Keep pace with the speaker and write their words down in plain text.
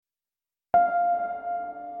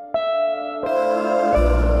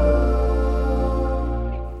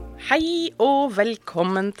Hei og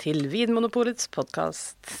velkommen til Vinmonopolets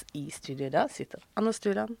podcast. I studio I dag sitter Anna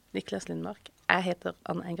Stuland, Niklas Lindmark. Jeg heter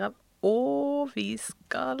Anna Engrav, og vi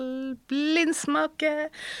skal blindsmake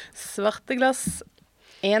svarte glass.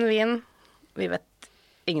 En vin. Vi vet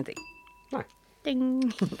ingenting. Nei. Ding.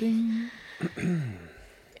 Ding.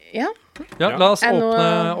 Ja. Ja, la oss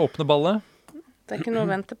åpne ballet. Det ikke noe å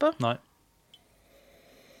vente på. Nei.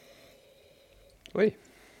 Oi.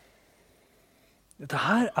 Dette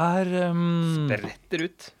her Spretter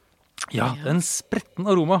ut. Ja, det er en spretten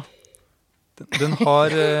aroma. Den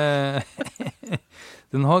har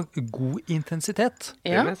den har god intensitet.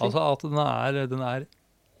 Ja. Altså at den er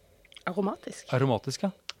Aromatisk.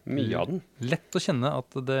 ja. Mye av den. Lett å kjenne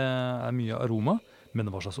at det er mye aroma, men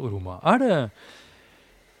hva slags aroma er det?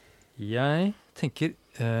 Jeg tenker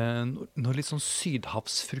noe litt sånn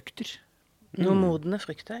sydhavsfrukter. Noe modne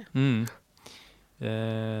frukter.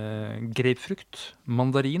 Grapefrukt,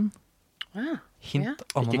 mandarin, hint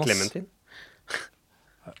ananas. Ikke clementin.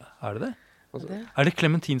 Er det det? Altså, Er det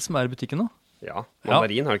clementin som er I butikken nå? ja,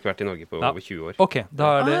 mandarin har ikke vært I Norge på over 20 år. Ok,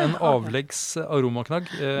 da er det en avleggs aromaknagg,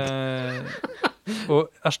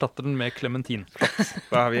 og erstatter den med clementin.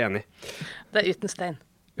 Da er vi enige. Det uten stein.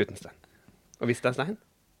 Uten stein. Og hvis det er stein?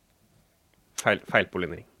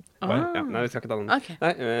 Feilpollinering. Ja, nei, vi skal ikke ta den. Ok.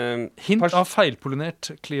 Nei, Hint av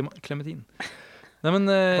feilpollinert clementin. Nei, men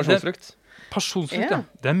Pasjonsfrukt. Pasjonsfrukt, Ja. ja.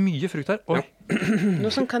 Det er mye frukt her. Oi.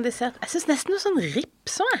 Noe sånn kandisert. Jeg synes nesten noe sånn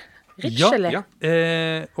rips også. Ripsgelé. Ja.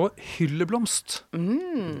 Og hylleblomst.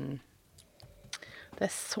 Det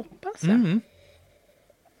er såpass, ja.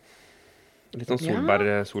 Litt sånn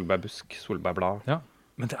solbærbusk, solbærblad. Ja,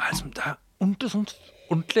 men det er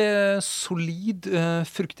ordentlig solid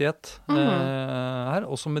fruktighet her,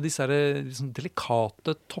 også med disse her, liksom,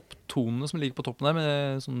 delikate topptonene som ligger på toppen der,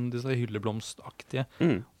 med sånn, disse hylleblomstaktige.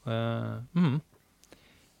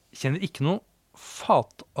 Kjenner ikke noe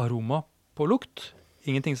fataroma på lukt.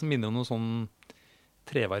 Ingenting som minner om noe sånn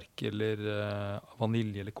treverk eller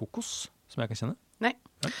vanilje eller kokos, som jeg kan kjenne. Nei.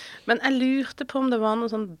 Men jeg lurte på om det var noe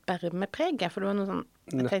sånn bermepreg, for det var noe sånn,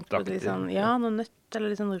 jeg tenkte på Nøttaktig. litt sånn, ja, noe nøtt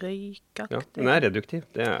eller litt sånn røykaktig. Ja, den er reduktiv.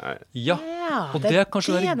 Det er Ja, og det er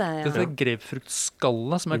kanskje det, dette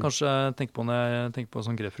grapefruktskallet som jeg kanskje tenker på når jeg tenker på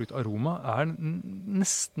sånn grapefruktaroma, er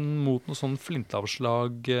nesten mot noe sånn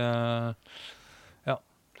flintavslag, ja.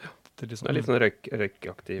 Det Det er litt sånn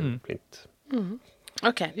røykaktig flint.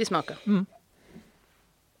 Ok, vi smaker.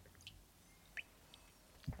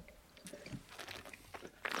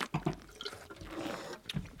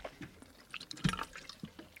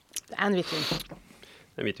 Det er en hvitvin.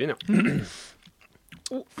 Det er hvitvin, ja.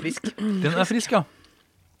 Frisk. Den er frisk, ja.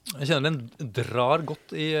 Jeg kjenner den drar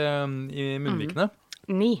godt i munnvikene.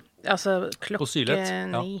 9. Altså På klokke syrlighet,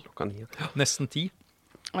 ja. 9. Klokka 9. Ja. Nesten 10.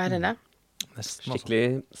 Hva er det der? Nesten, altså. Skikkelig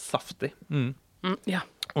saftig. Ja.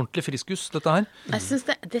 Ordentlig friskus, dette her. Jeg synes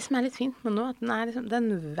det som er litt fint med nå, at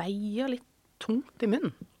den veier litt tungt I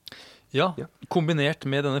munnen. Ja, Ja. kombinert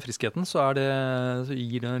med denne friskheten så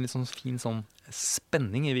gir det en litt sånn fin sånn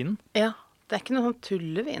spenning I vinen. Ja, det er ikke noe sånn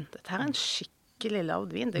tullevin. Dette her er en skikkelig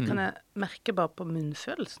lavd vin. Det kan jeg merke bare på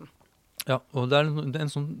munnfølelsen. Ja, og det er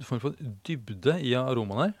en sånn form for dybde I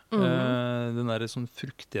aromaen her. Den der sånn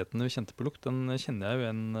fruktigheten vi kjente på lukt, den kjenner jeg jo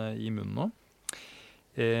igjen I munnen nå.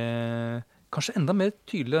 Kanskje enda mer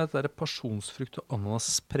tydelig at det er pasjonsfrukt og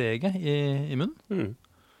ananaspreget I munnen.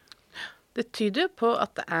 Det tyder jo på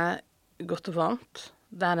at det er godt og varmt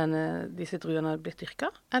der disse druene har blitt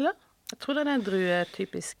dyrket, eller? Jeg tror det er en drue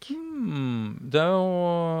typisk. Det er jo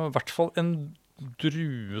I hvert fall en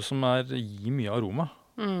drue som gir mye aroma,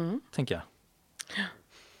 tenker jeg.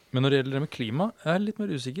 Men når det gjelder det med klima, jeg litt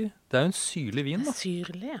mer usikker. Det er jo en syrlig vin, da.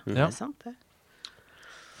 Syrlig, ja. Det Ja. er sant det.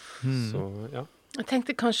 Så, ja. Jeg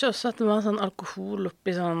tenkte kanskje også at det var sånn alkohol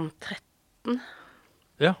oppi sånn 13.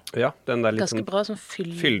 Ja, Ja, den der litt Ganske sånn bra sånn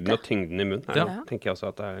fylde. fylden og tyngden I munnen, Ja. tenker jeg også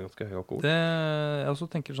at det er ganske høy alkohol. jeg også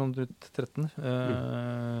tenker sånn rundt 13.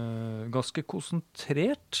 Ganske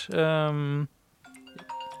konsentrert.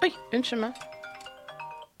 Oi, unnskyld meg.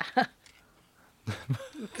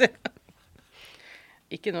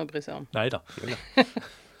 Ikke noe å bry seg om. Nei da.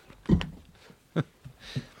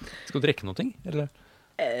 Skal du drikke noe, eller?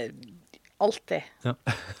 Alltid. Ja.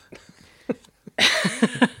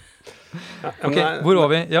 Ja, Ok, men det er- hvor var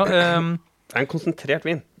vi? Ja, Det er en konsentrert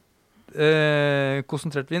vin.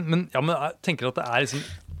 konsentrert vin. Men jeg tenker at det liksom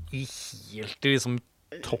helt I liksom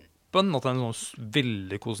toppen, at det en sånn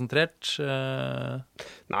veldig konsentrert.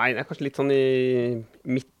 Nei, det er kanskje litt sånn I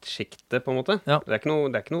midtskiktet, på en måte. Ja. Det er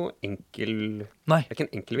ikke noe enkel... Nei, Det er ikke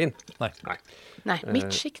en enkel vin. nei, Nei,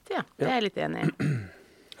 midtsjikt, ja. Det er jeg litt enig I.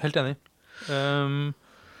 helt enig.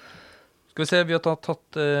 Skal vi se, vi har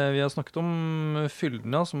snakket om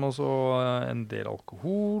fyldene, som også en del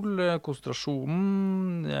alkohol,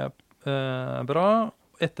 konsentrasjonen er bra.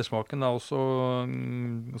 Ettersmaken er også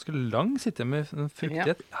ganske lang, sitter jeg med en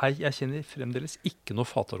fruktighet. Hei, jeg kjenner fremdeles ikke noe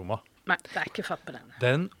fataroma. Nei, det er ikke fatt på den. Det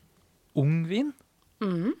er en ung vin.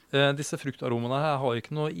 Disse fruktaromaene her har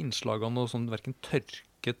ikke noe innslag av noe sånn, hverken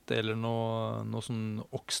tørket eller noe sånn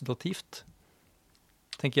oksidativt,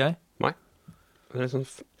 tenker jeg. Nei. Det er sånn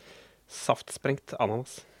saftsprengt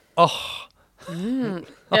ananas. Ja,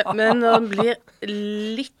 men når den blir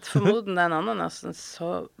litt for moden, den ananasen,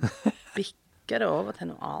 så bikker det over til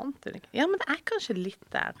noe annet. Ja, men det er kanskje litt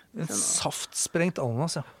der. En saftsprengt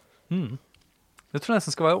ananas, ja. Det tror jeg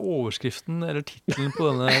nesten skal være overskriften eller titelen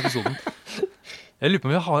på denne episoden. Jeg lurer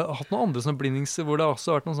på om vi har hatt noen andre sånne blindings hvor det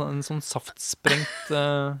også har vært en sånn saftsprengt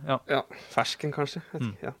Ja, fersken kanskje.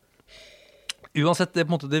 Ja. Uansett, det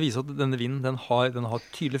viser at denne vinen den har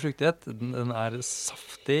tydelig fruktighet, den er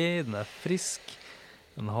saftig, den er frisk,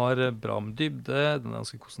 den har bra med dybde, den er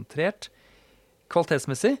ganske konsentrert.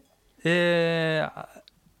 Kvalitetsmessig,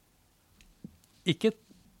 ikke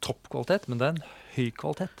toppkvalitet, men det er en høy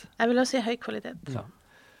kvalitet. Jeg vil også si høy kvalitet. Ja.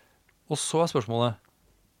 Og så er spørsmålet,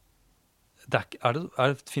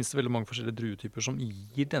 finnes det veldig mange forskjellige druetyper som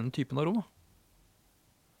gir denne typen aroma?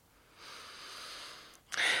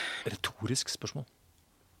 Retorisk spørsmål.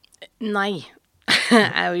 Nei,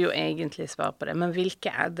 er jo egentlig svar på det. Men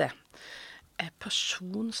hvilke er det?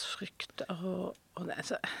 Pasjonsfrukt og det,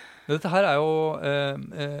 altså. Dette her er jo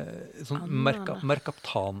sånn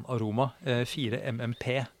merkaptanaroma, 4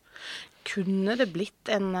 MMP. Kunne det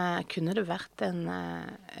vært en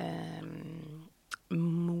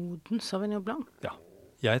moden Sauvignon Blanc? Ja,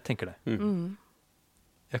 jeg tenker det.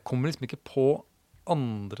 Jeg kommer liksom ikke på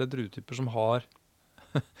andre druetyper som har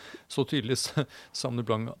så tydelig Sauvignon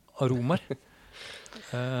Blanc-aromaer.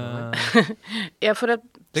 Ja, for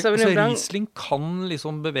Sauvignon Blanc Riesling kan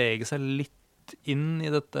liksom bevege seg litt inn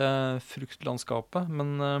i dette fruktlandskapet,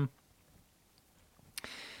 men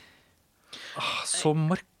så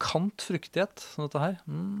markant fruktighet som dette her.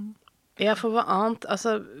 Ja, for hva annet,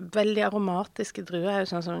 altså veldig aromatiske druer er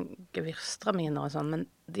jo sånn som gewürztraminer og sånn, men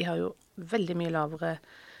de har jo veldig mye lavere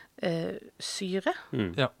syre.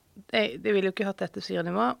 Ja. De ville jo ikke hatt dette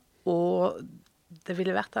syrenivået, og det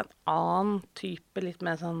ville vært en annen type, litt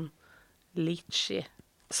mer sånn lychee.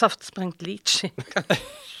 Saftsprengt lychee,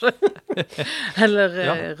 kanskje.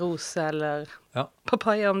 Eller rose, eller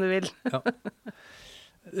papaya, om du vil.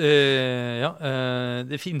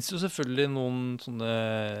 Det finnes jo selvfølgelig noen sånne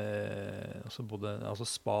altså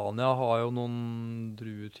Spania har jo noen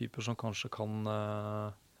druetyper som kanskje kan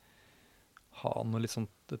ha noe litt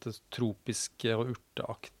sånn dette tropiske og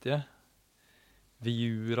urteaktige.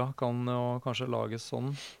 Viura kan jo kanskje lages sånn.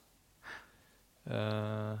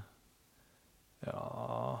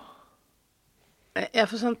 Ja,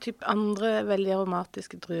 for sånn type andre veldig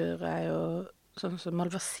aromatiske druer er jo sånn som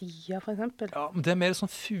Malvasia, for eksempel. Ja, men det er mer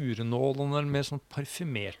sånn furunål, og mer sånn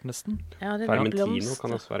parfymert nesten. Ja, det er Fermentino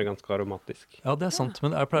kan også være ganske aromatisk. Ja, det er sant,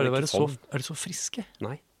 men er de så friske?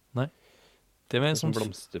 Nei. Det er sånn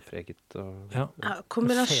blomsterpreget og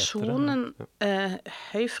kombinasjonen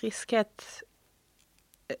høy friskhet,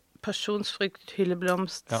 pasjonsfrukt,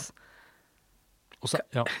 hylleblomst.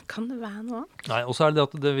 Kan det være noe annet? Nei, og så er det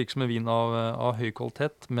at det virker som en vin av høy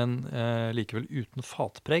kvalitet, men likevel uten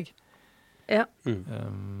fatpreg. Ja.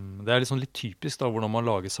 Det er liksom litt typisk da, hvordan man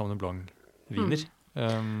lager Sauvignon Blanc-viner.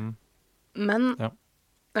 Men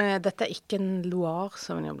dette er ikke en Loire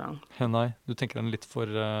Sauvignon Blanc. Nei, du tenker den litt for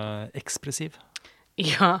ekspressiv.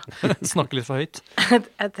 Ja. Snakker litt for høyt.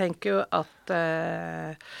 Jeg tenker jo at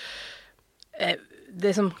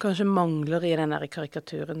det som kanskje mangler i den der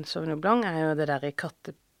karikaturen Sauvignon Blanc, er jo det der i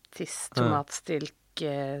kattetiss, tomatstilk,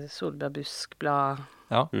 solbærbuskblad.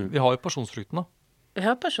 Ja, vi har jo pasjonsfrukten da. Vi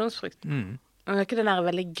har pasjonsfrukt. Men det er ikke den der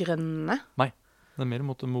veldig grønne. Nei, det er mer en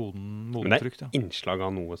måte moden frukt. Men det er innslag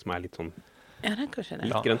av noe som er litt sånn Ja, det er kanskje det.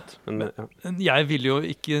 litt grønt. Men jeg ville jo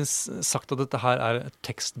ikke sagt at dette her er et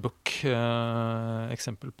textbook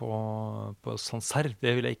eksempel på Sancerre.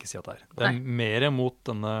 Det vil jeg ikke si at det er. Det er mer mot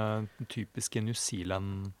denne typiske New Zealand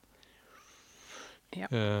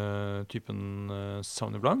typen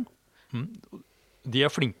Sauvignon Blanc. De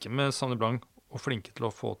er flinke med Sauvignon Blanc og flinke til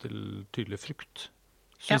å få til tydelig frukt,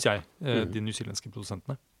 synes jeg, de newzealandske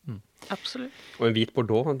produsentene. Absolutt. Og en hvit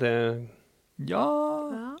bordeaux, det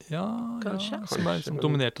kanskje. Som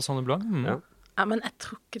dominerte Sauvignon Blanc. Ja, men jeg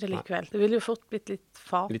tror ikke det likevel. Det ville jo fort blitt litt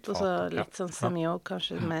fat, og så litt sånn semiog,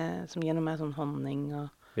 kanskje, som gjennom mer sånn honning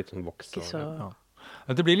og litt sånn voks.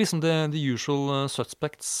 Det blir liksom the usual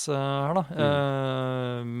suspects her da.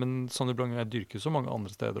 Men Sauvignon Blanc dyrker så mange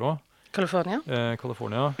andre steder også. California?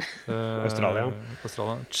 California. Australia.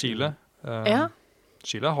 Chile. Ja.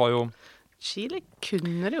 Chile har jo Chile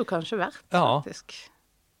kunne det jo kanskje vært, Ja. faktisk.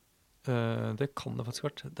 Det kan det faktisk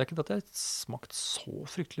vært. Det er ikke det at jeg har smakt så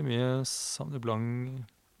fryktelig mye Sauvignon Blanc.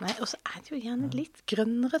 Nei, og så er det jo gjerne litt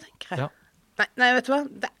grønnere, tenker jeg. Ja. Nei, vet du hva?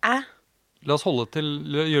 La oss holde til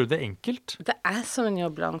å gjøre det enkelt. Det Sauvignon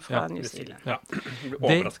Blanc fra New Zealand. Ja. Jeg blir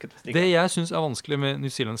overrasket hvis det Det ikke jeg synes er vanskelig med New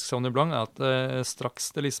Zealandsk Sauvignon Blanc, er at straks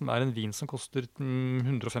det liksom er en vin som koster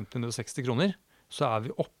 150-160 kroner, så er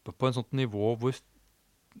vi oppe på en sånt nivå hvor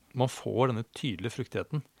man får denne tydelige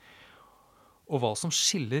fruktigheten. Og hva som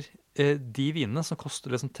skiller de vinene som koster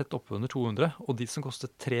liksom tett oppe under 200, og de som koster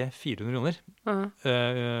 300-400 kroner,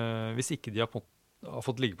 hvis ikke de har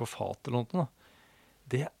fått ligge på fat eller noe,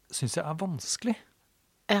 det synes jeg er vanskelig.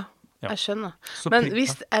 Ja, jeg skjønner. Men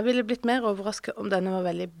jeg ville blitt mer overrasket om denne var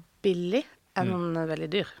veldig billig enn om den er veldig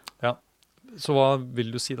dyr. Ja. Så hva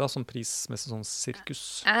vil du si da, som prismessig sånn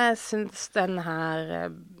sirkus? Jeg synes den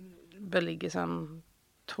her bør ligge sånn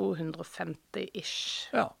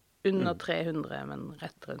 250-ish. Ja. Under 300, men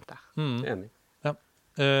rett rundt der. Enig. Ja.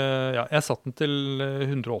 Jeg satt den til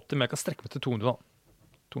 180, men jeg kan strekke meg til 200 da.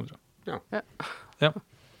 200. Ja.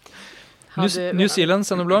 New Zealand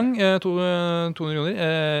Sauvignon Blanc, 200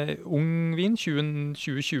 kroner. Ung vin,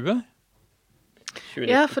 2020.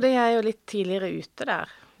 Ja, for det er jo litt tidligere ute der.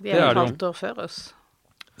 De er jo et halvt år før oss.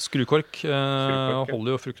 Skrukork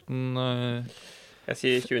holder jo frukten Jeg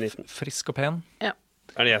sier 2019. Frisk og pen. Ja.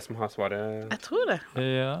 Er det jeg som har svaret? Jeg tror det.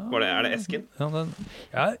 Ja. Er det esken? Ja,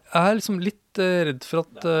 jeg er liksom litt redd for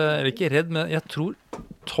at, eller ikke redd, men jeg tror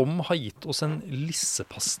Tom har gitt oss en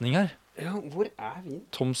lissepasning her. Ja, hvor er vin?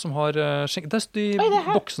 Tom som har skjenket. Det er de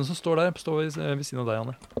boksene som står der, står ved siden av deg,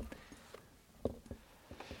 Anne.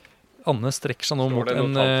 Anne strekker seg nå mot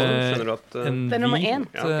en det er nummer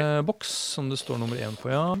 1. boks som det står nummer 1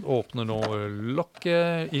 på, ja. Åpner nå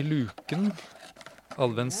lokket i luken.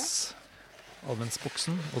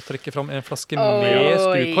 Adventsboksen, og trekker fram en flaske med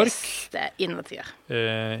skrukork. Yes, det er innovativt.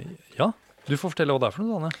 Ja, du får fortelle hva det er for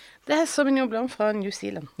noe, Anne. Det er Sauvignon Blanc fra New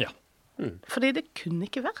Zealand. Ja. Fordi det kunne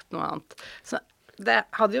ikke vært noe annet. Så det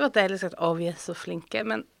hadde jo vært deilig sagt, vi er så flinke,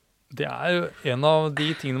 men det er jo en av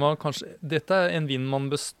de tingene man kanskje... Dette er en vin man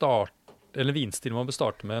bør starte, eller vinstil man bør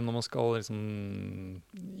starte med når man skal liksom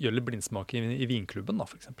gjøre litt blindsmak i vinklubben, da,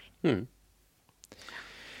 for eksempel.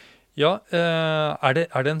 Ja, er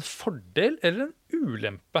det en fordel eller en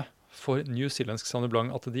ulempe for New Zealandsk Sauvignon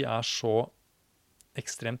Blanc at de er så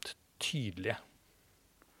ekstremt tydelige?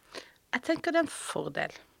 Jeg tenker det er en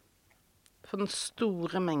fordel for den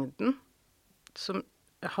store mengden som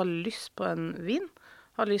har lyst på en vin,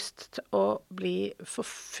 har lyst til å bli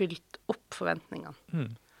forfylt opp forventningene.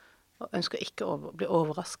 Og ønsker ikke å bli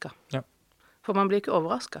overrasket. Ja. For man blir ikke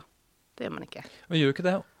overrasket. Det gjør man ikke. Og gjør ikke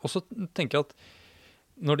det. Og så tenker jeg at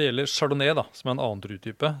når det gjelder Chardonnay, da, som er en annen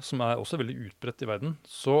druetype, som er også veldig utbredt i verden,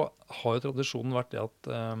 så har jo tradisjonen vært det at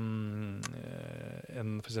en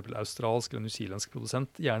for eksempel australsk eller newzealandsk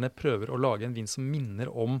produsent gjerne prøver å lage en vin som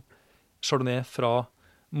minner om Chardonnay fra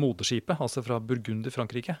moderskipet, altså fra Burgund i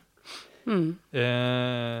Frankrike.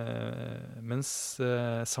 Mens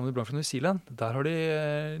Sauvignon Blanc fra New Zealand, der har de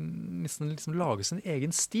liksom laget sin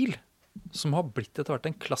egen stil, som har blitt etter hvert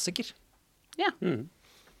en klassiker. Ja,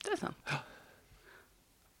 det er sant.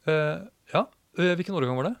 Ja, hvilken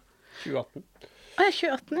årgang var det? 2018.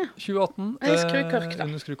 2018, ja. 2018. Skrukork, da.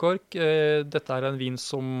 Under skrukork. Dette er en vin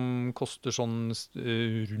som koster sånn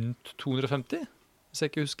rundt 250, hvis jeg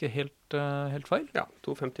ikke husker helt feil. Ja,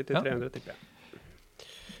 250 til 300, tipper jeg.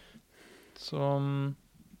 Så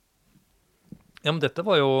ja, men dette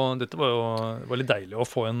var jo litt deilig å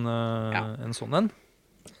få en sånn en.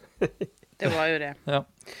 Det var jo det. Ja.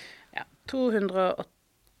 200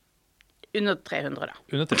 under 300 da.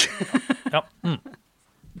 Under 300, ja.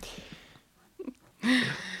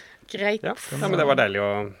 Greit. Ja, men det var deilig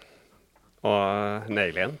å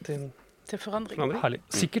naile igjen til forandring. Herlig.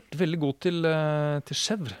 Sikkert veldig god til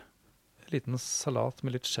chèvre. En liten salat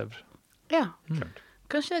med litt chèvre. Ja.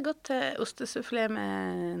 Kanskje det er godt til ostesoufflé med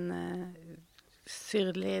en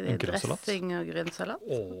syrlig dressing og grønnsalat.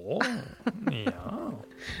 Ja.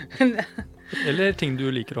 Eller ting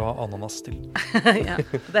du liker å ha ananas til. Ja,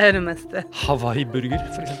 det er det meste. Hawaii-burger,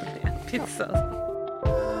 for eksempel. Ja, pizza.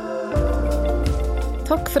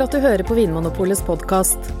 Takk for at du hører på Vinmonopolets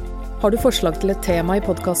podcast. Har du forslag til et tema i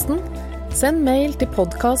podcasten? Send mail til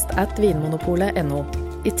podcast@vinmonopolet.no.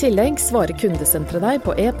 I tillegg svarer kundesenteret deg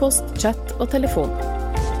på e-post, chat og telefon.